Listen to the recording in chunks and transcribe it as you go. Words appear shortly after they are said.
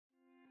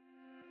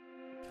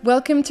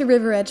Welcome to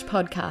River Edge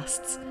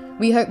Podcasts.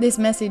 We hope this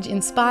message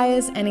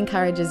inspires and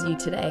encourages you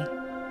today.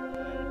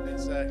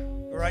 It's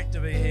great to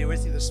be here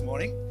with you this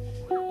morning,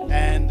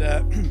 and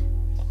a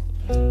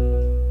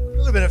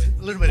little bit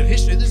of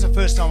history. This is the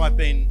first time I've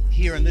been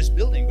here in this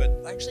building, but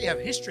I actually have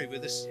history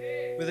with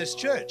this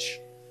church,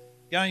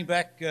 going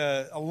back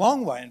a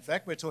long way. In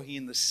fact, we're talking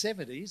in the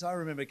 70s. I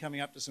remember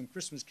coming up to some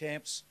Christmas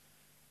camps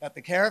at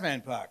the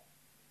caravan park.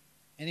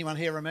 Anyone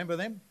here remember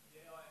them?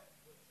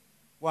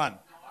 One.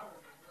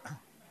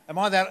 Am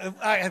I that?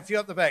 I have a few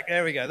up the back.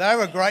 There we go. They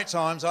were great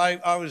times.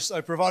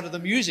 I provided the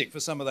music for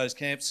some of those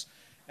camps,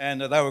 and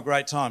they were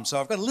great times.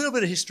 So I've got a little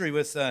bit of history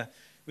with the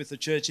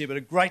church here, but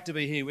it's great to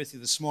be here with you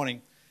this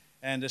morning.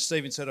 And as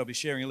Stephen said, I'll be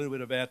sharing a little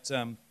bit about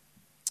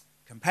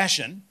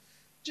compassion.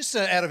 Just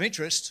out of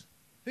interest,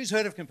 who's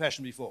heard of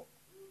compassion before?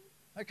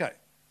 Okay,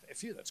 a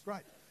few. That's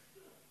great.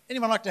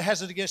 Anyone like to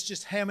hazard a guess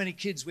just how many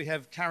kids we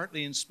have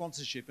currently in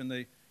sponsorship in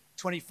the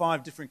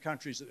 25 different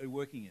countries that we're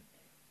working in?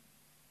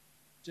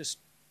 Just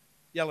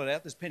yell it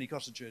out. There's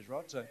Pentecostal church,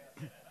 right? So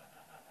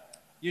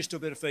used to a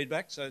bit of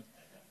feedback, so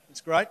it's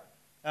great.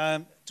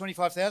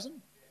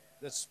 25,000?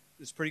 That's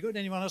pretty good.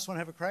 Anyone else want to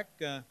have a crack?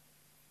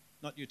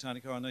 Not you,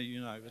 Tanika, I know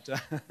you know,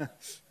 but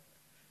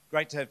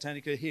great to have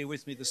Tanika here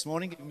with me this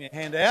morning, giving me a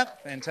hand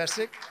out.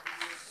 Fantastic.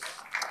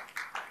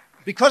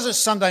 Because it's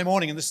Sunday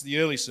morning and this is the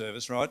early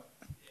service, right?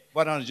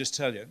 Why don't I just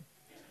tell you?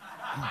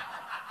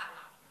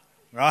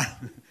 Right?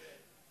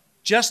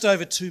 Just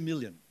over 2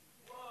 million.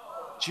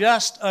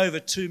 Just over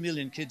 2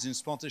 million kids in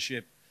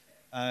sponsorship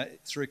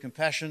through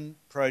compassion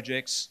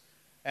projects.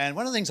 And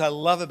one of the things I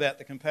love about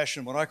the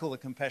compassion, what I call the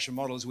compassion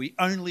model, is we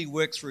only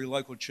work through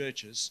local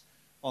churches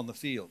on the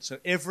field. So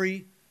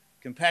every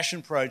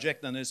compassion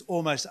project, and there's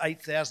almost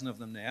 8,000 of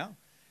them now,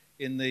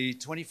 in the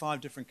 25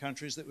 different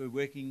countries that we're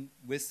working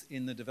with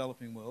in the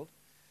developing world.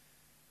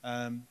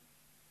 I've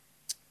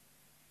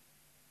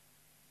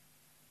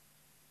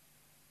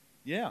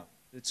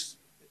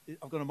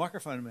got a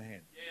microphone in my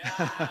hand.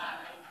 Yeah.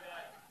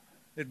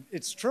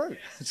 It's true.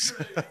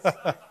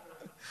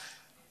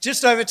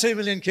 Just over 2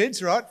 million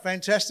kids, right?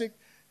 Fantastic.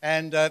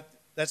 And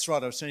that's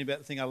right, I was telling you about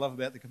the thing I love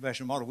about the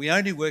compassion model. We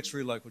only work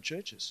through local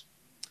churches.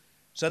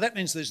 So that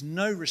means there's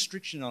no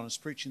restriction on us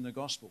preaching the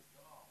gospel.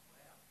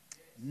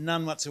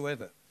 None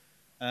whatsoever.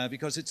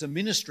 Because it's a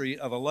ministry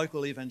of a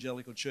local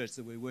evangelical church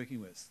that we're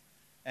working with.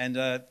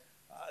 And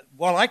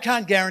while I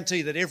can't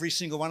guarantee that every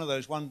single one of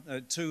those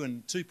 2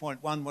 and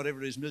 2.1,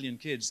 whatever it is, million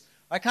kids,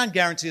 I can't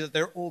guarantee that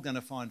they're all going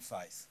to find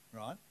faith,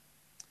 right?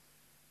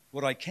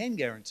 What I can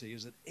guarantee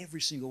is that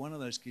every single one of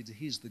those kids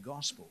hears the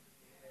gospel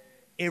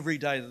every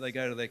day that they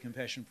go to their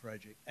compassion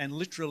project. And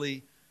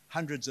literally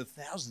hundreds of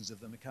thousands of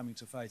them are coming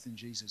to faith in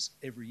Jesus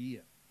every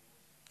year.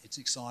 It's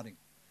exciting.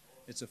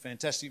 It's a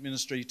fantastic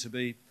ministry to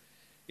be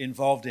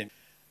involved in.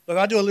 Look,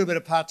 I do a little bit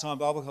of part-time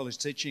Bible college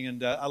teaching,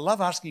 and I love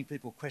asking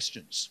people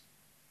questions.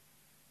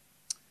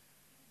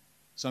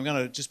 So I'm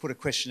going to just put a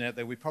question out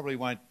there. We probably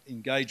won't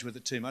engage with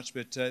it too much,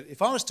 but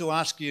if I was to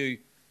ask you,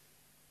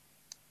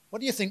 what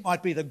do you think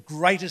might be the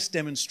greatest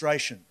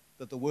demonstration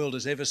that the world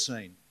has ever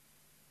seen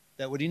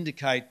that would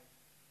indicate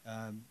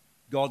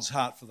God's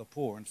heart for the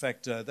poor? In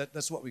fact,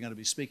 that's what we're going to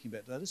be speaking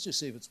about today. Let's just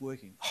see if it's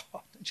working.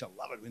 Oh, don't you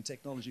love it when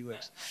technology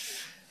works?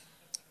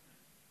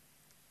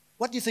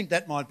 What do you think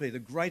that might be, the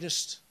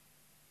greatest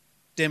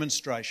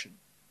demonstration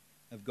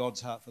of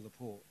God's heart for the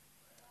poor?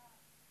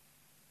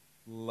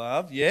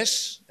 Love,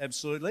 yes,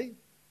 absolutely.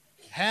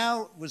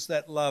 How was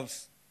that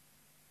love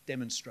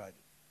demonstrated?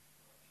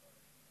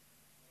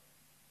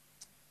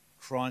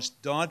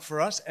 Christ died for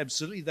us,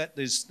 absolutely.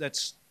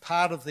 That's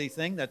part of the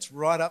thing. That's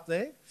right up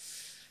there.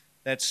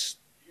 That's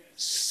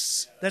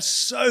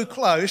so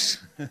close.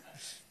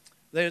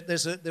 There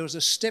was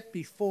a step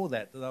before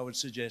that I would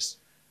suggest.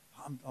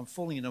 I'm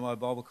falling into my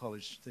Bible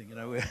college thing, you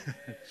know.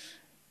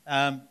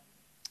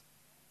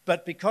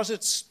 But because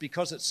it's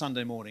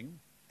Sunday morning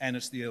and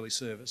it's the early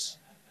service,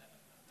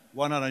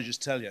 why don't I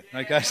just tell you?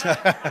 Okay.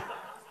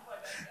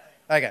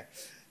 Okay.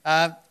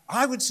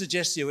 I would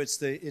suggest to you it's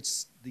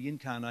the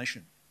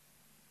incarnation.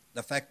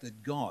 The fact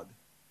that God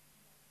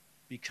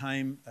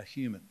became a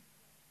human.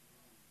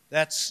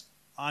 That's,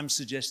 I'm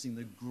suggesting,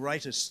 the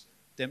greatest.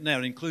 Now,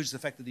 it includes the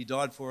fact that he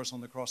died for us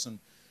on the cross,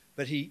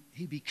 but he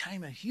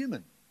became a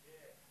human.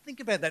 Think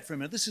about that for a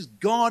minute. This is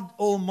God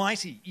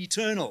Almighty,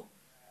 eternal,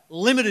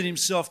 limited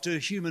himself to a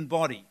human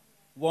body.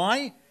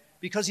 Why?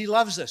 Because he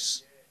loves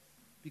us.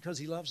 Because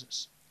he loves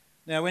us.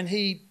 Now, when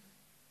he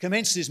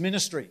commenced his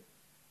ministry,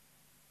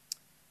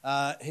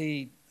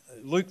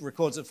 Luke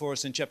records it for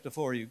us in chapter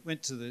 4. He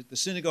went to the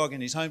synagogue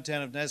in his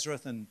hometown of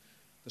Nazareth, and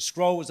the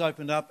scroll was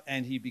opened up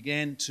and he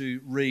began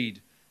to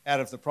read out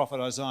of the prophet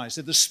Isaiah. He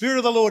said, "The Spirit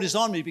of the Lord is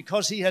on me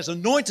because he has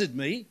anointed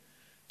me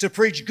to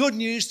preach good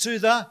news to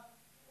the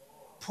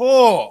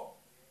poor."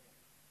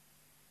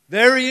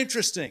 Very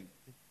interesting.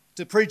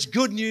 To preach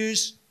good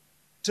news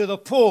to the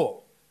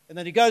poor. And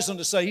then he goes on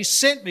to say, he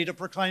sent me to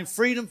proclaim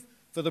freedom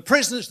for the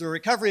prisoners, the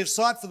recovery of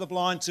sight for the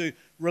blind, to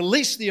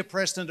release the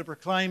oppressed and to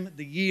proclaim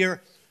the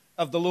year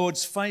of the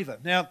Lord's favour.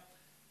 Now,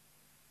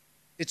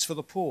 it's for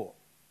the poor.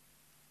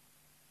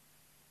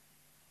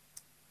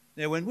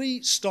 Now, when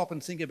we stop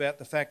and think about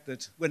the fact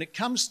that when it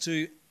comes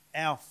to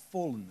our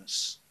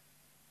fallenness,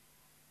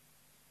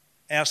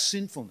 our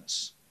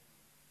sinfulness,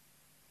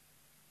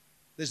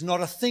 there's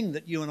not a thing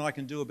that you and I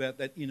can do about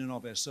that in and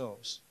of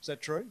ourselves. Is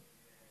that true?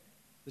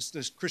 This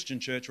is Christian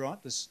church, right?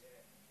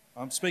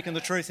 I'm speaking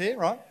the truth here,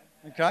 right?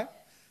 Okay,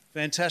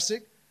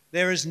 fantastic.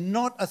 There is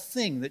not a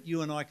thing that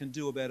you and I can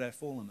do about our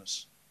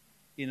fallenness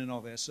in and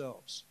of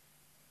ourselves.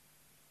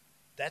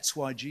 That's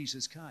why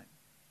Jesus came.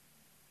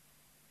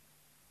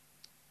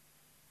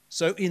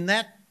 So in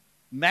that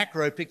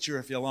macro picture,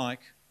 if you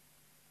like,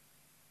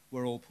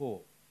 we're all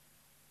poor.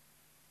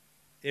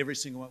 Every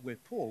single one, we're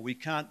poor. We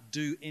can't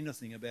do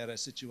anything about our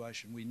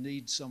situation. We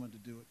need someone to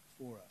do it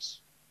for us.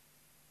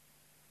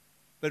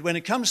 But when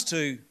it comes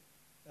to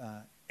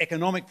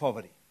economic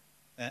poverty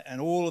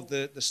and all of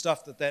the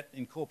stuff that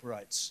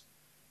incorporates,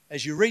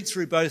 as you read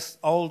through both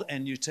Old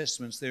and New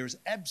Testaments, there is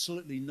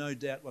absolutely no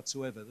doubt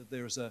whatsoever that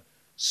there is a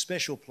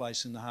special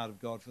place in the heart of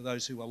God for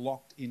those who are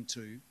locked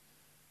into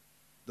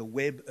the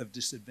web of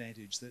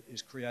disadvantage that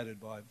is created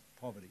by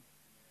poverty.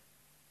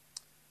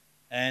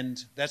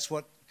 And that's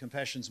what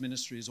Compassion's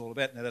ministry is all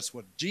about. Now, that's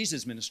what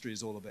Jesus' ministry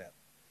is all about.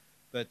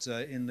 But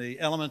in the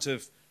element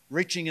of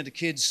reaching into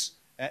kids,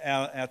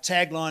 our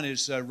tagline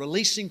is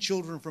releasing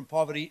children from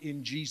poverty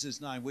in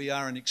Jesus' name. We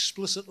are an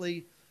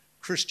explicitly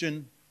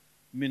Christian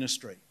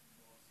ministry.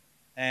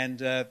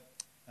 And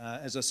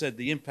as I said,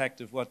 the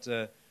impact of what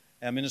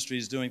our ministry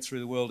is doing through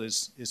the world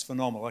is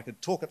phenomenal. I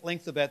could talk at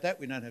length about that.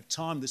 We don't have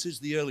time. This is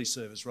the early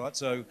service, right?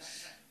 So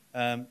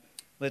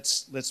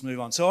let's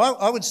move on. So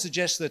I would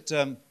suggest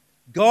that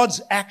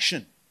God's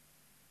action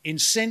in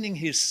sending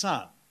his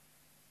Son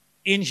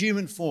in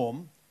human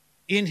form,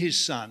 in his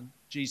Son,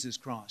 Jesus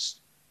Christ,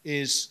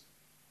 is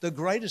the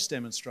greatest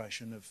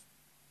demonstration of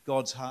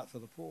God's heart for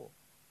the poor.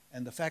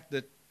 And the fact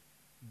that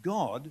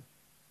God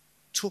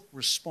took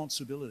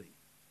responsibility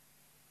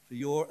for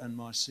your and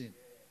my sin.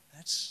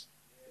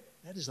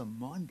 That is a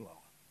mind blower.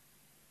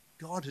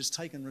 God has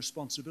taken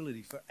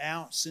responsibility for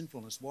our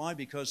sinfulness. Why?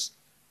 Because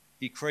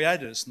he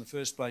created us in the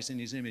first place in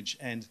his image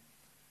and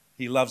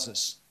he loves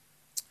us.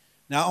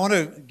 Now, I want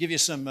to give you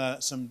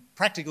some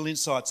practical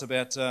insights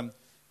about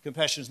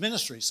Compassion's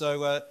ministry.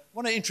 So I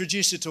want to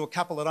introduce you to a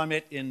couple that I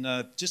met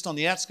in just on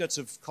the outskirts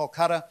of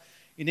Kolkata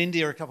in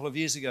India a couple of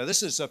years ago.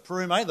 This is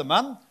Purume, the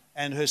mum,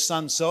 and her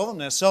son Selvam.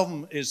 Now,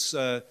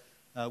 Selvam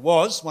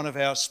was one of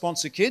our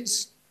sponsor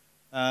kids,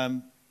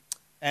 and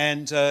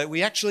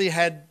we actually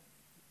had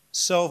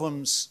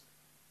Selvam's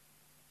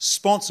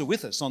sponsor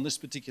with us on this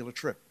particular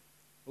trip.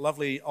 A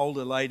lovely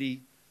older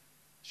lady.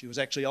 She was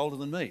actually older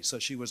than me, so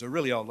she was a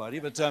really old lady.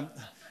 But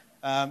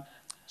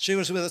she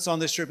was with us on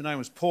this trip. Her name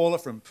was Paula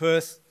from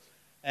Perth,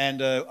 and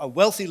a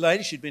wealthy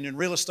lady. She'd been in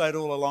real estate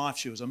all her life.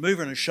 She was a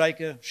mover and a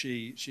shaker.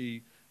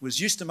 She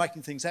was used to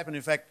making things happen.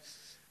 In fact,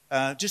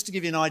 just to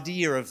give you an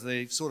idea of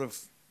the sort of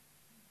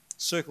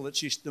circle that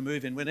she used to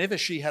move in, whenever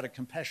she had a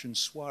Compassion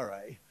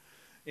soiree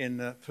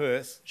in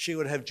Perth, she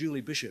would have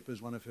Julie Bishop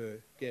as one of her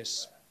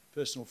guests,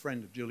 personal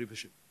friend of Julie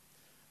Bishop.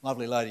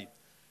 Lovely lady.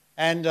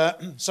 And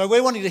so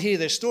we're wanting to hear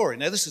their story.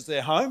 Now, this is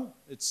their home.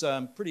 It's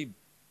pretty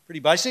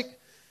basic.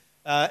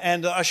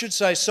 And I should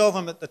say,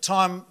 Selvam at the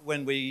time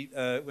when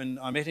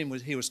I met him,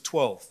 he was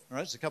 12.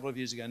 Right? It's a couple of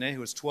years ago now. He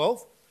was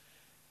 12.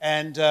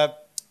 And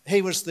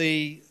he was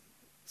the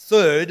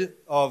third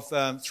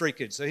of three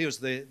kids. So he was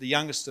the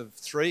youngest of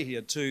three. He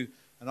had two,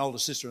 an older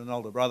sister and an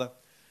older brother.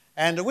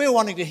 And we were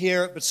wanting to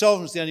hear it, but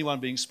Selvam's the only one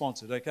being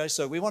sponsored, okay?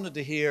 So we wanted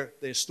to hear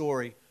their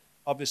story,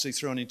 obviously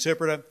through an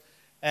interpreter.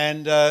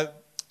 And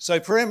so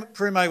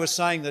Purume was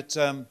saying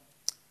that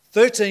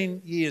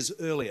 13 years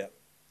earlier,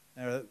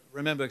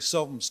 remember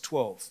Selvam's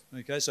 12,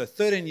 okay? So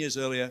 13 years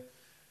earlier,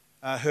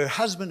 her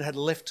husband had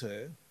left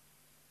her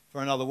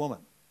for another woman.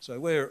 So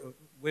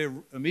we're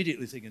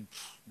immediately thinking,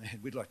 man,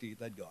 we'd like to get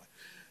that guy.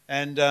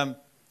 And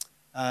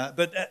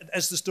but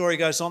as the story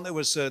goes on,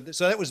 so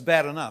that was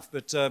bad enough.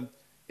 But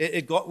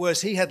it got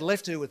worse. He had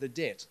left her with a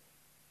debt.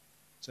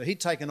 So he'd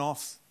taken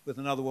off with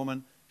another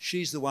woman.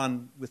 She's the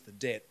one with the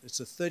debt.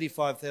 It's a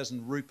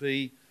 35,000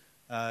 rupee,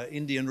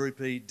 Indian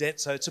rupee debt.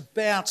 So it's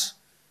about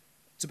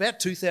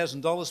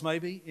 $2,000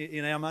 maybe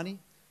in our money.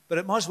 But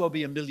it might as well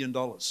be $1 million.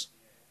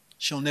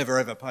 She'll never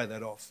ever pay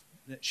that off.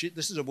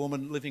 This is a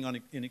woman living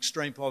in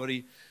extreme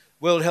poverty.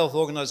 World Health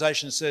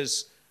Organization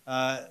says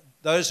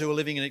those who are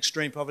living in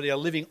extreme poverty are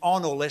living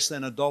on or less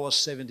than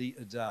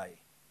 $1.70 a day.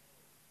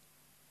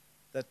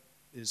 That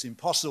is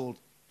impossible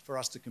for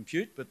us to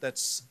compute, but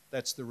that's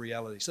the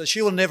reality. So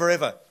she will never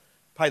ever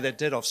pay that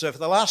debt off. So for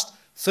the last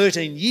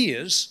 13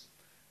 years,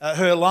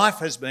 her life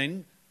has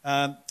been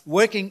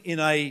working in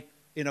a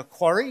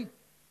quarry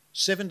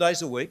 7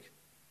 days a week,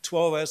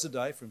 12 hours a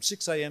day, from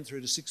 6 a.m.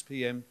 through to 6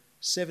 p.m.,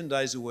 7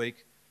 days a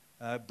week,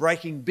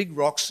 breaking big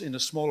rocks into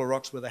smaller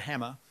rocks with a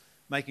hammer,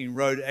 making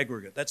road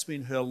aggregate. That's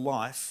been her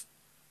life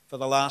for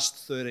the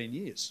last 13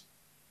 years.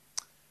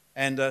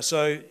 And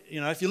so,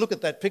 if you look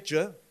at that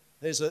picture,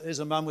 there's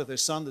a mum with her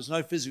son. There's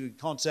no physical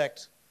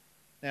contact.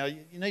 Now,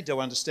 you need to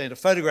understand, a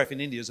photograph in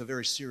India is a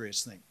very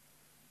serious thing.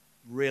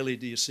 Rarely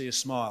do you see a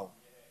smile,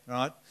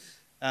 right?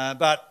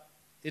 But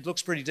it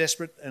looks pretty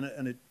desperate,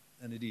 and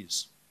it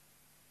is.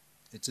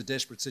 It's a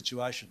desperate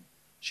situation.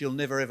 She'll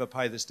never ever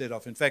pay this debt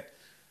off. In fact,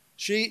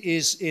 she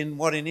is in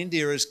what in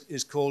India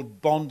is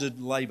called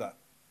bonded labour.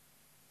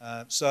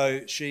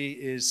 So she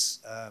is,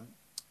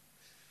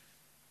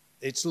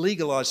 it's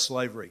legalised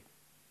slavery.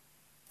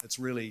 It's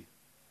really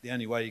the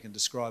only way you can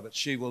describe it.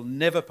 She will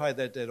never pay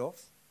that debt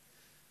off.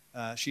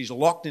 She's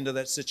locked into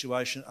that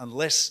situation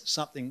unless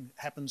something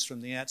happens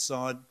from the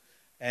outside,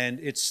 and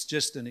it's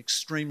just an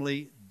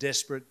extremely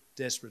desperate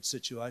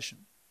situation.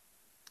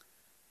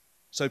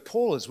 So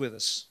Paul is with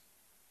us.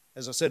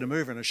 As I said, a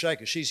mover and a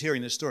shaker. She's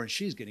hearing this story and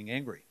she's getting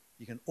angry.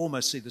 You can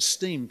almost see the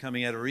steam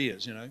coming out her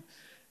ears, you know.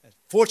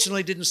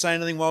 Fortunately, didn't say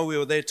anything while we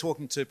were there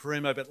talking to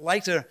Parimo, but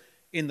later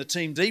in the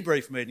team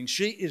debrief meeting,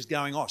 she is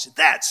going off. She said,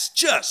 "That's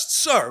just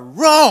so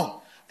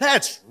wrong.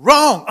 That's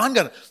wrong. I'm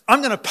going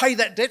to pay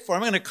that debt for her.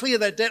 I'm going to clear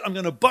that debt. I'm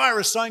going to buy her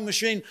a sewing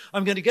machine.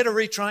 I'm going to get her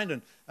retrained."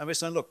 And we're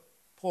saying, "Look,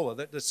 Paula,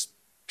 that's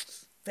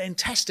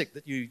fantastic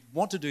that you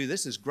want to do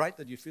this. It's great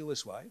that you feel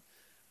this way.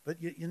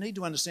 But you need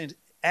to understand,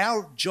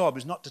 our job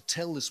is not to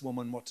tell this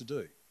woman what to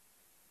do.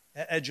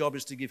 Our job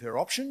is to give her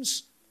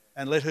options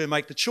and let her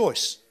make the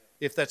choice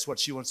if that's what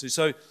she wants to do.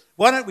 So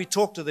why don't we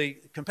talk to the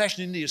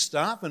Compassion India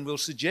staff, and we'll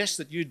suggest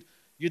that you'd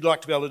like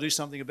to be able to do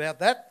something about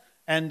that,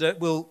 and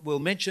we'll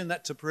mention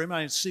that to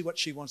Parimo and see what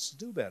she wants to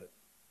do about it."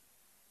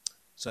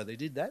 So they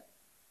did that.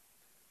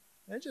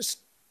 Now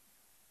just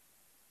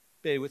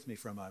bear with me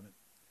for a moment.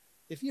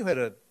 If you had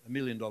a $1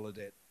 million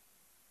debt,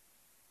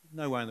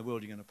 no way in the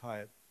world you're going to pay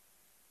it,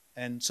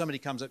 and somebody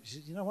comes up and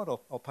says, "You know what,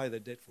 I'll pay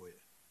that debt for you,"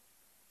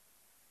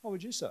 what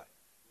would you say?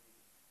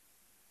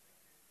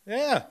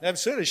 Yeah,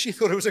 absolutely. She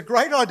thought it was a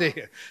great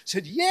idea.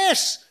 Said,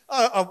 "Yes,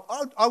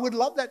 I would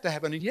love that to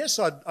happen. And yes,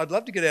 I'd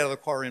love to get out of the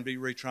quarry and be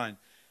retrained."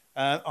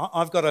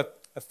 I've got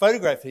a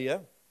photograph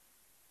here.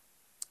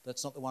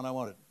 That's not the one I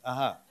wanted.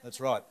 Aha, that's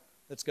right.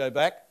 Let's go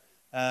back.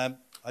 I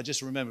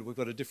just remembered we've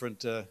got a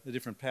different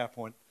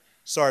PowerPoint.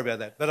 Sorry about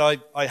that.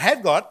 But I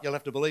have got, you'll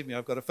have to believe me,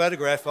 I've got a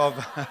photograph of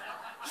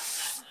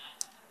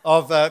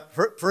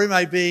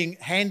Parimo being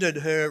handed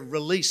her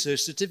release, her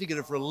certificate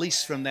of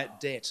release from that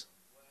debt.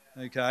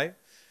 Okay?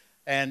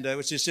 And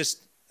which is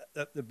just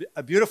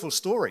a beautiful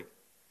story.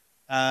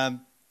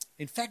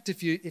 In fact,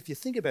 if you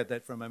think about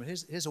that for a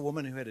moment, here's a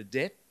woman who had a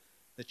debt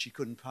that she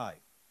couldn't pay.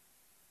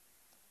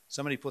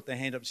 Somebody put their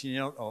hand up and said, "You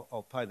know what,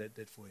 I'll pay that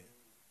debt for you."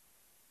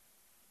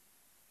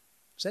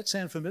 Does that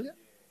sound familiar?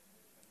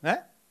 Huh?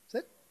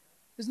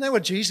 Isn't that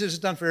what Jesus has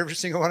done for every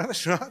single one of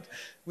us, right?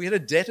 We had a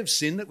debt of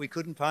sin that we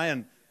couldn't pay,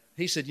 and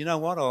he said, "You know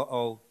what,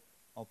 I'll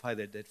pay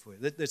that debt for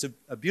you." There's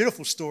a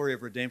beautiful story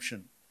of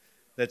redemption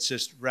that's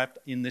just wrapped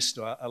in this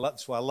story.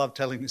 That's why I love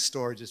telling this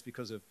story, just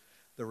because of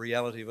the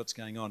reality of what's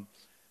going on.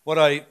 What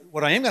I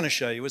am going to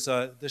show you is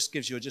this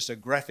gives you just a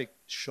graphic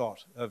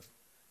shot of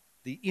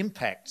the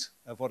impact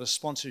of what a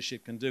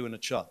sponsorship can do in a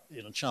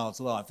child's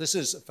life. This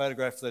is a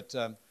photograph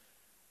that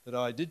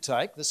I did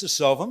take. This is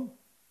Solvum,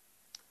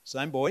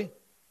 same boy.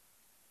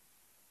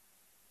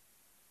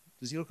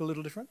 Does he look a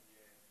little different?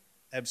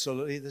 Yeah.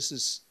 Absolutely. This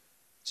is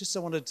just,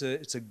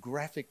 it's a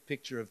graphic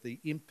picture of the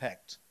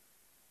impact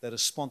that a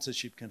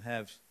sponsorship can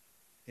have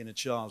in a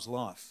child's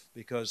life,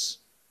 because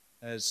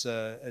as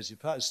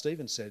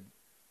Stephen said,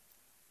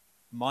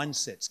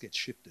 mindsets get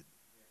shifted,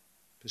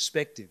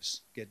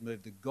 perspectives get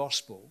moved. The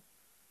gospel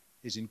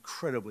is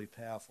incredibly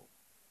powerful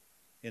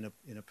in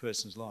a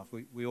person's life.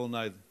 We all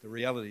know the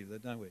reality of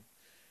that, don't we?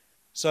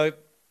 So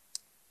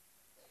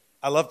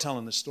I love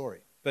telling this story,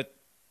 but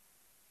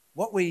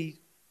what we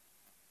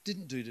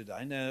didn't do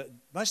today, now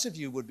most of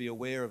you would be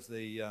aware of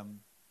the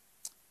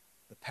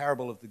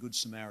parable of the Good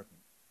Samaritan.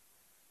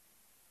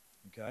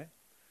 Okay?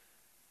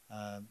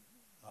 I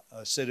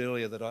said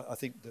earlier that I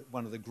think that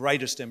one of the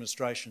greatest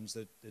demonstrations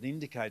that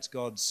indicates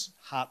God's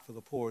heart for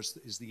the poor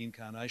is the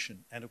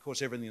incarnation, and of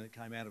course everything that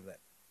came out of that.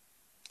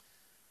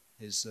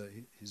 His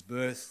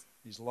birth,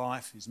 his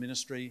life, his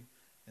ministry,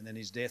 and then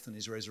his death and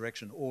his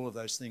resurrection, all of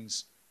those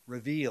things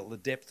reveal the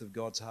depth of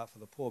God's heart for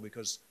the poor,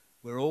 because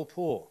we're all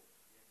poor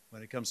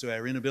when it comes to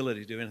our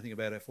inability to do anything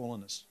about our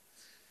fallenness.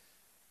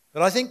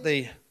 But I think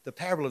the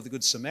parable of the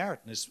Good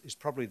Samaritan is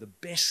probably the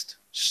best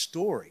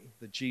story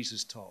that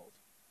Jesus told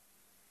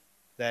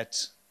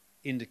that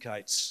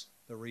indicates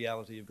the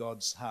reality of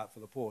God's heart for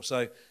the poor.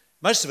 So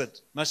most of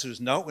us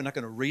know it. We're not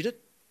going to read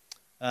it,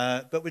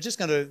 but we're just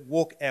going to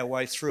walk our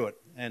way through it.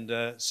 And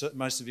so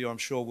most of you, I'm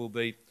sure, will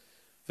be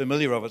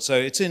familiar of it. So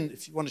it's in,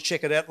 if you want to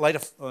check it out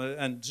later,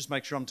 and just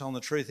make sure I'm telling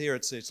the truth here,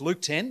 it's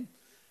Luke 10,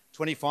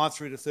 25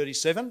 through to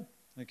 37.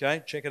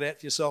 Okay, check it out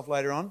for yourself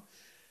later on.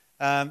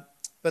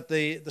 But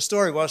the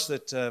story was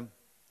that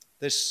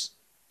this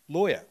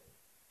lawyer,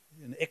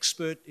 an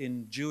expert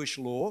in Jewish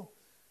law,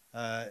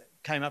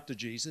 came up to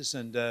Jesus,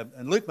 and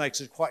Luke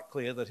makes it quite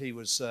clear that he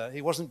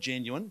wasn't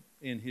genuine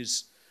in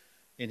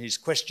his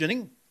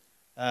questioning,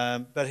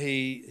 but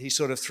he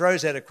sort of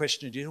throws out a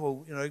question to Jesus.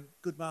 "Well, you know,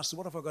 good master,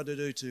 what have I got to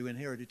do to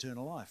inherit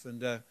eternal life?"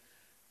 And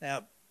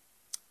now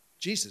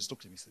Jesus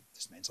looked at him and said,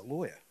 "This man's a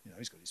lawyer. You know,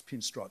 he's got his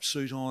pinstripe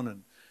suit on,"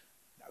 and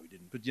no, he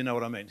didn't, but you know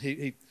what I mean.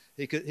 He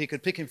He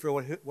could pick him for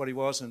what he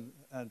was, and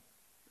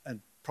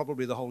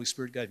probably the Holy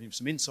Spirit gave him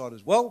some insight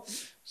as well,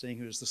 seeing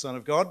he was the Son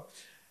of God.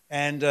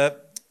 And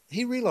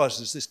he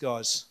realises this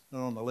guy's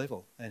not on the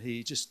level, and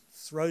he just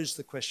throws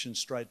the question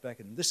straight back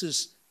at him. This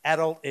is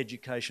adult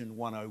education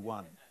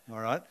 101, all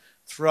right?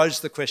 Throws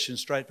the question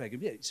straight back at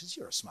him. Yeah, he says,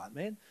 you're a smart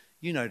man.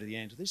 You know the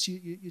answer to this.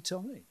 You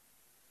tell me.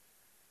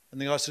 And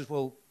the guy says,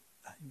 well,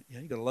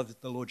 you've got to love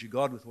the Lord your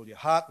God with all your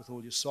heart, with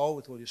all your soul,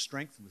 with all your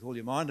strength, and with all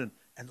your mind,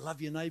 and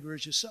love your neighbour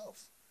as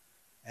yourself.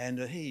 And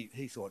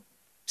he thought,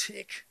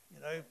 tick,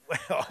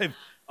 well,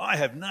 I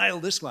have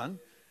nailed this one.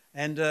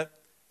 And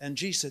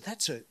Jesus said,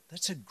 that's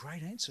a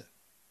great answer.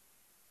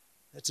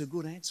 That's a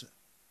good answer.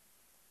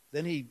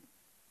 Then he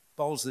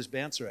bowls this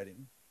bouncer at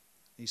him.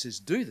 He says,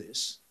 do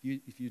this.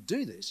 If you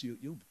do this,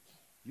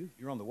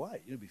 you're on the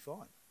way. You'll be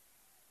fine.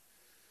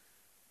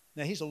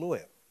 Now, he's a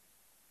lawyer.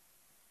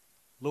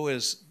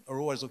 Lawyers are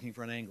always looking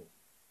for an angle,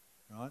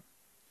 right?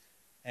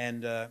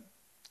 And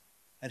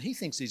he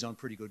thinks he's on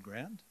pretty good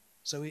ground.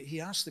 So he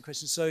asks the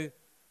question,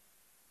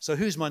 so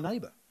who's my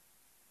neighbour?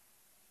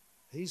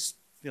 He's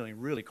feeling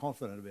really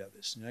confident about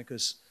this,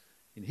 because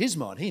in his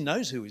mind, he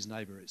knows who his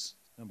neighbour is.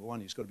 Number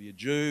one, he's got to be a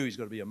Jew, he's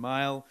got to be a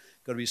male,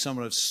 got to be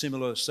someone of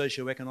similar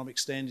socio-economic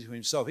standing to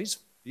himself.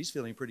 He's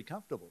feeling pretty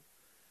comfortable.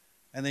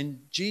 And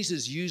then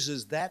Jesus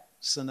uses that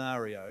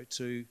scenario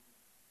to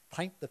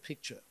paint the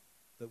picture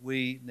that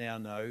we now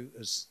know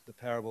as the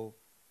parable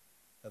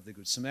of the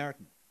Good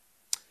Samaritan.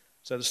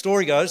 So the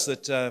story goes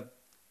that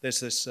there's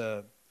this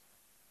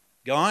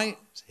guy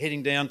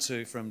heading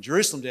from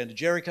Jerusalem down to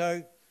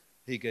Jericho.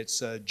 He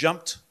gets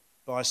jumped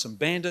by some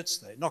bandits.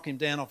 They knock him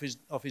down off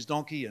his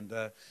donkey and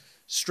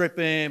strip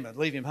him and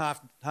leave him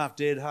half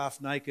dead, half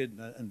naked,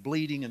 and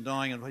bleeding and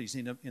dying, and he's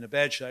in a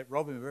bad shape,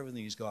 rob him of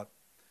everything he's got.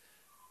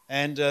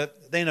 And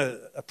then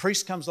a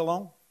priest comes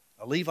along,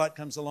 a Levite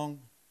comes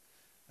along.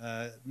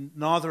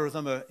 Neither of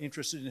them are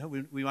interested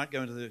in. We won't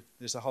go into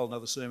there's a whole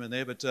other sermon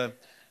there, but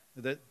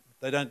they're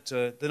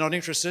not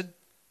interested.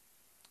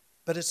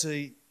 But it's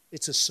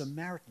a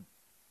Samaritan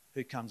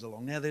who comes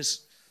along. Now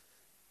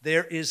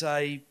there is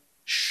a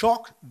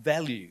shock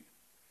value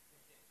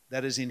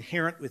that is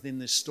inherent within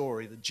this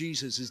story that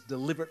Jesus is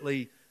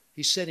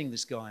he's setting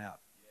this guy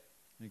up.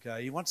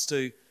 Okay, he wants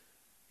to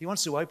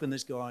open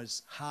this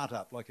guy's heart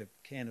up like a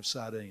can of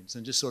sardines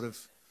and just sort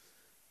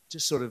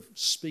of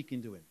speak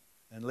into him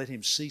and let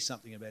him see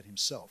something about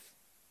himself.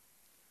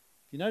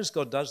 You notice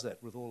God does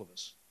that with all of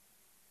us.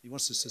 He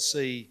wants us to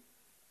see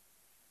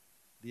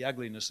the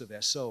ugliness of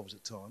ourselves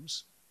at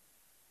times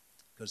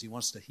because he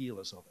wants to heal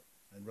us of it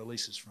and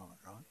release us from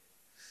it, right?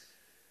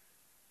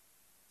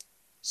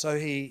 So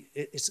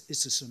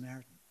it's a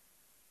Samaritan.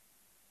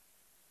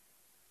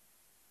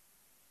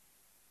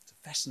 It's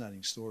a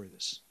fascinating story,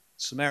 this.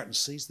 The Samaritan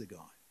sees the guy.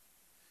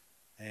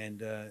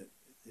 And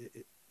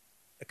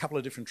a couple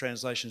of different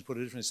translations put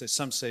it differently.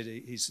 Some said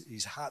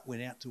his heart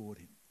went out toward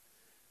him,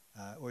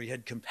 or he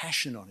had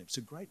compassion on him. It's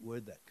a great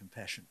word, that,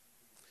 compassion.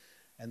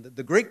 And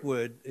the Greek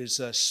word is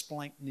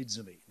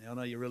splanknidzemi. Now, I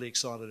know you're really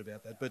excited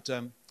about that, but it's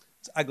an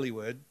ugly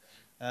word.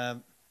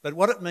 But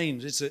what it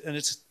means,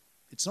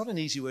 it's not an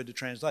easy word to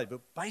translate,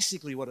 but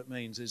basically what it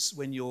means is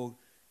when your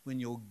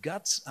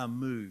guts are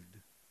moved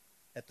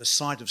at the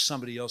sight of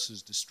somebody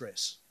else's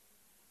distress.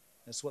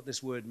 That's what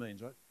this word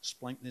means, right?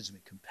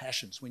 Splanknidzemi,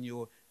 compassion. It's when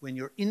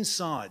your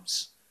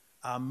insides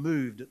are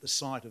moved at the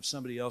sight of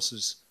somebody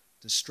else's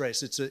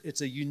distress.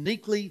 It's a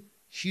uniquely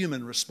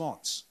human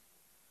response.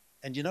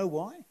 And you know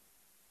why?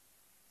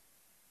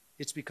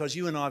 It's because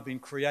you and I have been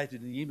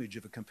created in the image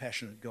of a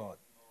compassionate God.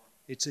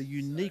 It's a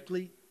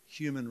uniquely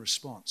human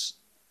response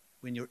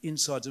when your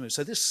insides are moved.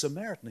 So this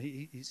Samaritan,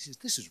 he says,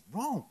 this is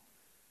wrong.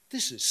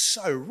 This is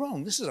so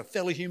wrong. This is a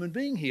fellow human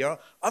being here.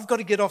 I've got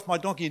to get off my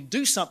donkey and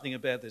do something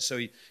about this. So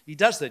he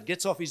does that,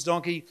 gets off his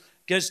donkey,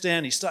 goes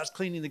down, he starts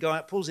cleaning the guy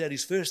up, pulls out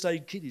his first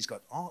aid kit. He's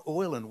got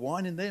oil and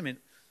wine in there. I mean,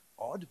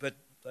 odd, but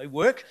they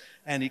work.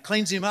 And he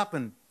cleans him up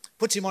and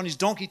puts him on his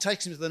donkey,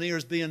 takes him to the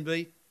nearest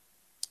B&B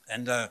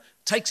and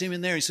takes him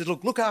in there. He said,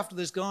 look after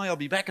this guy. I'll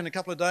be back in a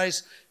couple of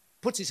days.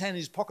 Puts his hand in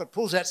his pocket,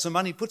 pulls out some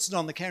money, puts it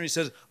on the counter. He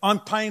says, I'm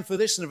paying for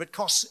this, and if it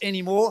costs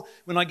any more,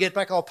 when I get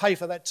back, I'll pay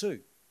for that too.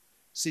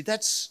 See,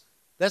 that's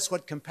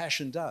what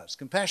compassion does.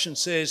 Compassion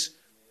says,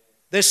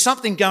 there's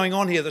something going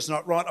on here that's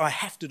not right. I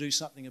have to do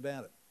something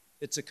about it.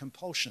 It's a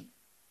compulsion.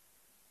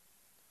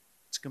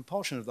 It's a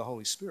compulsion of the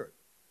Holy Spirit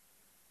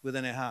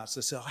within our hearts.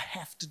 They say, I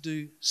have to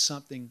do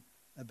something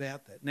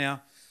about that.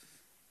 Now,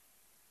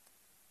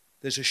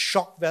 there's a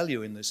shock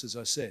value in this, as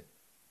I said,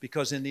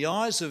 because in the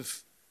eyes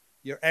of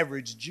your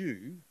average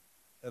Jew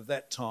of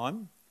that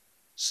time,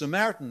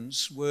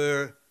 Samaritans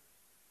were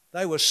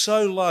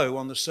so low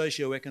on the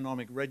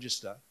socio-economic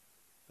register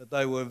that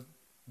they were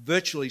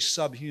virtually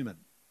subhuman.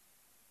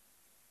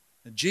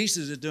 And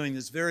Jesus is doing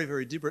this very,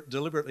 very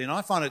deliberately, and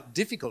I find it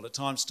difficult at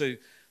times to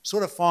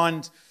sort of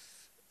find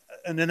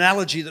an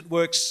analogy that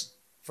works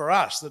for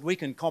us, that we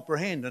can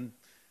comprehend. And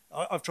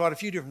I've tried a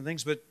few different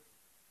things, but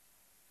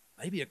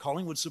maybe a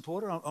Collingwood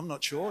supporter, I'm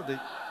not sure.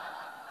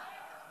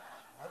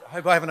 I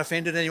hope I haven't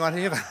offended anyone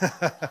here.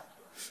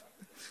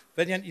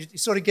 But you're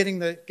sort of getting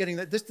the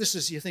this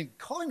is, you think,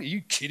 Collingwood, are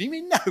you kidding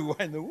me? No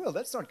way in the world,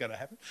 that's not going to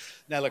happen.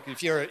 Now look,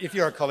 if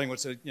you're a Collingwood,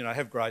 so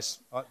have grace.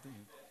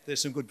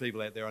 There's some good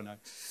people out there, I know,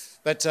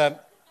 but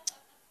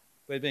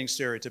we're being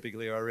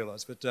stereotypical here, I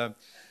realise. But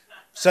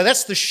so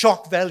that's the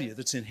shock value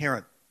that's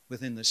inherent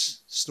within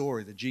this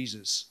story that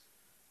Jesus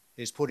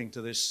is putting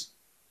to this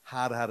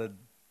hard-hearted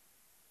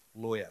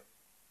lawyer,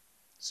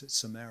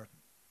 Samaritan,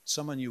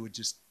 someone you would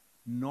just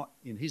not,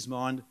 in his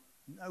mind,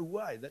 no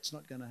way, that's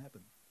not going to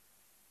happen.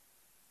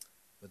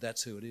 But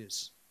that's who it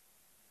is.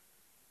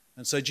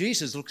 And so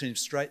Jesus looks him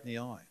straight in the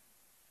eye.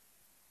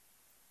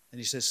 And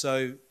he says,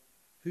 so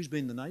who's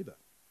been the neighbour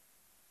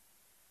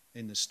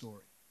in this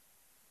story?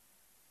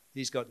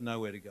 He's got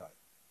nowhere to go.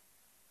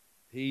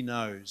 He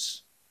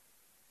knows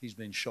he's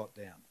been shot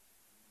down.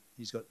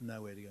 He's got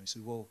nowhere to go. He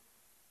said, well,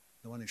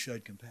 the one who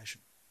showed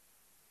compassion.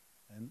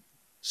 And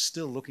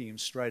still looking him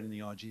straight in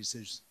the eye, Jesus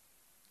says,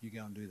 you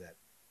go and do that.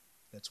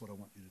 That's what I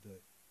want you to do.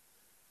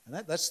 And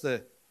that's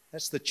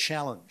the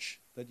challenge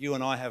that you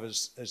and I have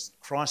as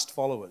Christ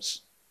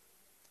followers.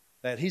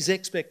 That his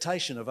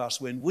expectation of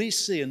us, when we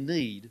see a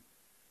need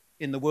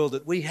in the world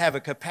that we have a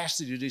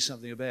capacity to do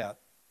something about,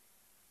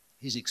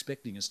 he's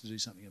expecting us to do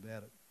something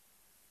about it.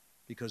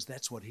 Because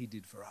that's what he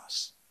did for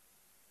us.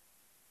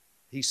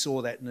 He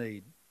saw that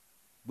need.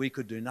 We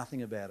could do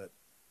nothing about it.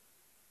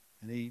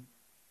 And he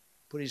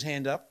put his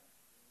hand up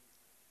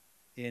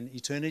in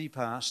eternity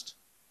past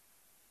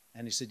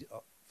and he said,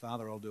 oh,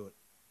 Father, I'll do it.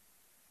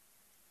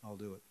 I'll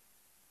do it.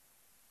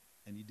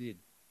 And he did.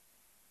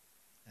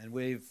 And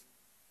we've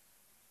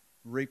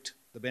reaped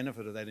the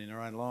benefit of that in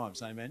our own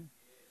lives, amen?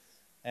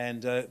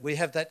 And we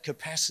have that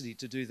capacity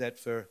to do that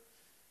for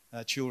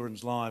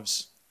children's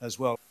lives as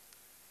well.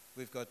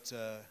 We've got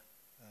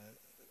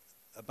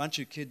a bunch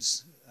of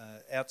kids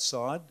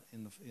outside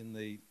in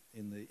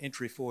the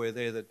entry foyer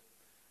there that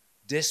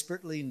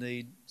desperately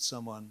need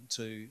someone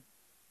to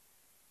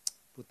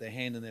put their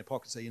hand in their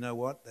pocket and say, you know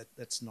what,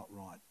 that's not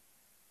right.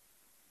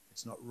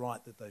 It's not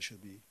right that they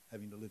should be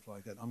having to live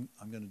like that. I'm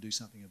going to do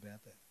something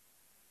about that.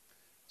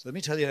 So let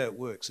me tell you how it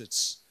works.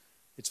 It's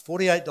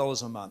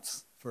 $48 a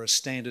month for a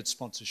standard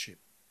sponsorship.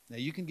 Now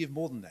you can give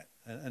more than that,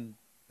 and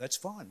that's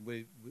fine.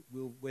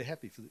 We're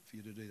happy for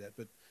you to do that.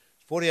 But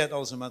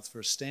 $48 a month for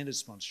a standard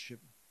sponsorship.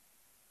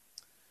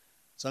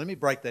 So let me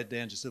break that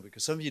down just a little bit,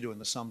 because some of you are doing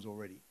the sums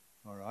already,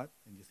 all right?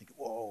 And you're thinking,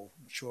 whoa,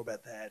 I'm not sure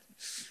about that.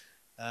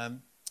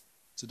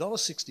 It's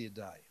 $1.60 a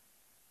day.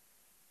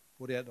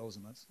 $48 a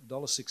month,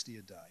 $1.60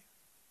 a day.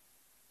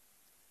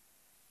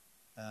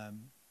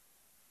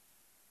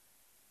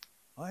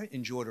 I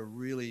enjoyed a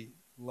really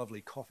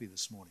lovely coffee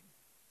this morning.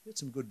 We had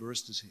some good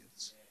baristas here.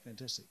 It's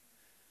fantastic.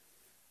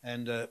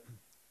 And,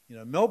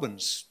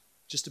 Melbourne's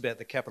just about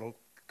the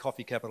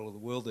coffee capital of the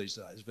world these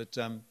days. But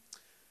I'm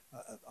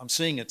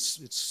seeing it's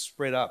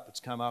spread up. It's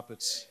come up.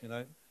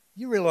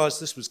 You realise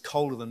this was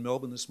colder than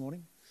Melbourne this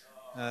morning?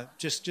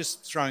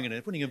 Just throwing it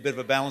in, putting a bit of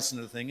a balance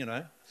into the thing,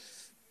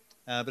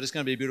 but it's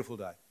going to be a beautiful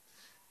day.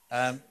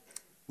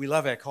 We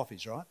love our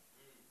coffees, right?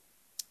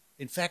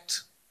 In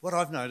fact, what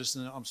I've noticed,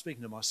 and I'm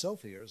speaking to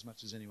myself here as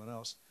much as anyone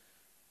else,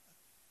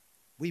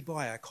 we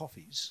buy our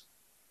coffees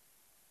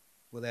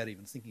without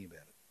even thinking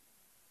about it.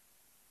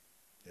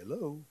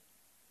 Hello,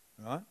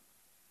 right?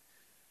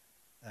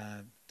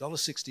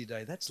 $1.60 a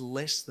day, that's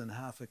less than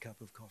half a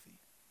cup of coffee.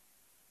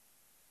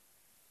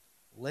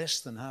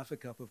 Less than half a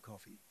cup of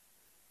coffee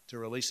to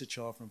release a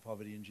child from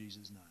poverty in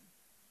Jesus' name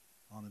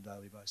on a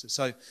daily basis.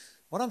 So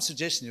what I'm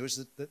suggesting to you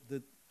is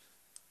that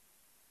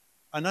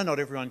I know not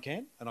everyone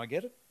can, and I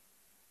get it,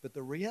 but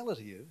the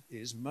reality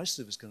is most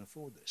of us can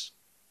afford this.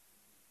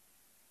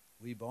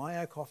 We buy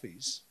our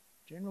coffees,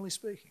 generally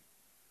speaking,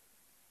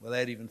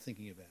 without even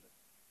thinking about it.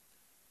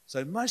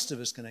 So most of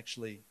us can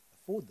actually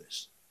afford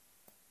this.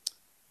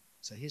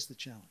 So here's the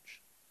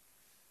challenge.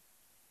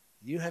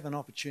 You have an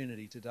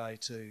opportunity today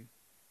to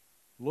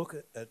look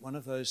at one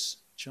of those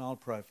child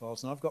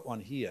profiles, and I've got one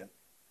here.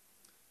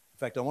 In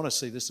fact, I want to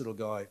see this little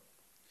guy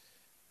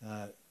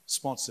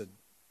sponsored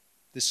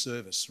this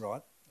service,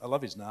 right? I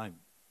love his name.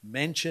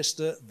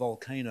 Manchester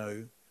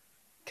Volcano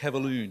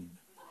Cavaloon.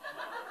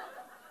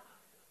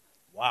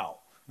 Wow.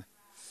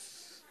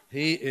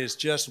 He is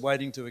just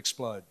waiting to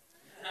explode.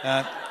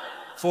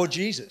 For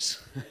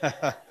Jesus.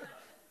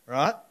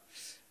 Right?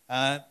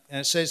 And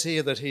it says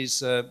here that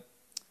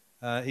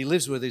he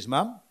lives with his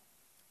mum,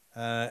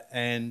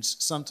 and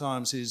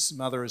sometimes his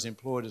mother is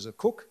employed as a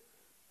cook,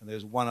 and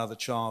there's one other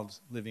child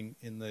living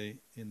in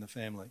the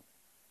family.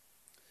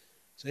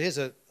 So here's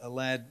a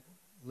lad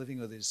living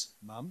with his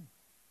mum,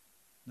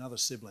 another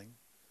sibling,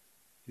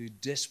 who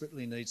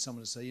desperately needs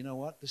someone to say, you know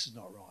what, this is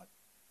not right.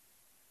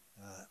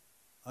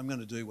 I'm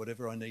going to do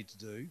whatever I need to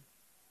do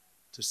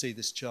to see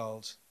this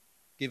child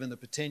given the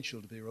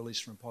potential to be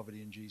released from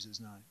poverty in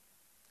Jesus' name.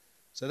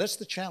 So that's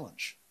the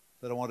challenge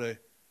that I want to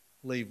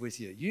leave with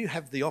you. You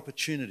have the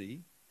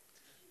opportunity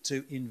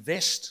to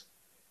invest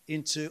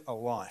into a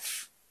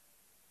life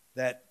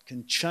that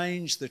can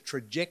change the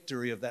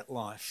trajectory of that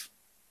life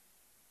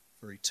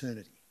for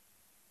eternity.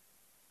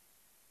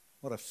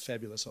 What a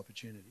fabulous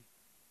opportunity.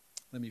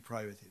 Let me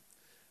pray with you.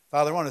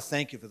 Father, I want to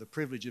thank you for the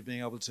privilege of being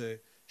able to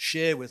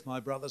share with my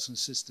brothers and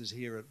sisters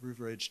here at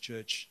River Edge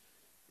Church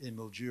in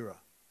Mildura.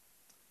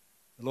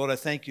 Lord, I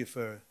thank you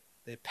for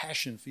their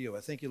passion for you. I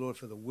thank you, Lord,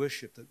 for the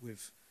worship that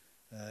we've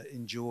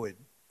enjoyed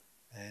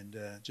and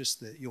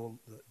just the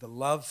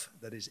love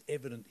that is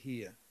evident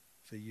here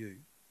for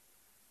you.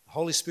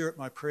 Holy Spirit,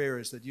 my prayer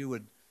is that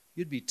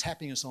you'd be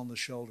tapping us on the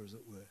shoulder, as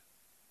it were,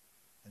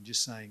 and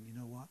just saying, you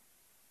know what?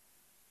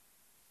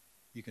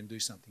 You can do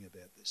something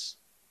about this.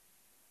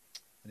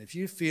 And if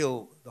you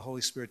feel the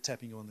Holy Spirit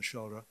tapping you on the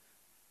shoulder,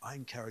 I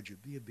encourage you,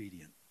 be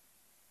obedient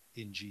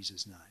in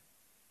Jesus' name.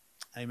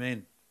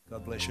 Amen.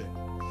 God bless you.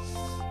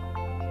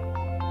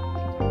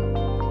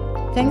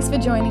 Thanks for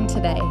joining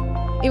today.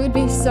 It would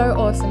be so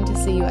awesome to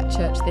see you at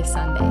church this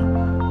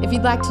Sunday. If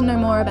you'd like to know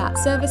more about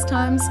service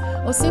times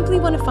or simply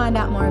want to find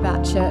out more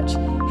about church,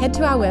 head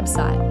to our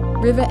website,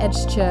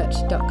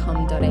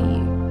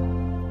 riveredgechurch.com.au.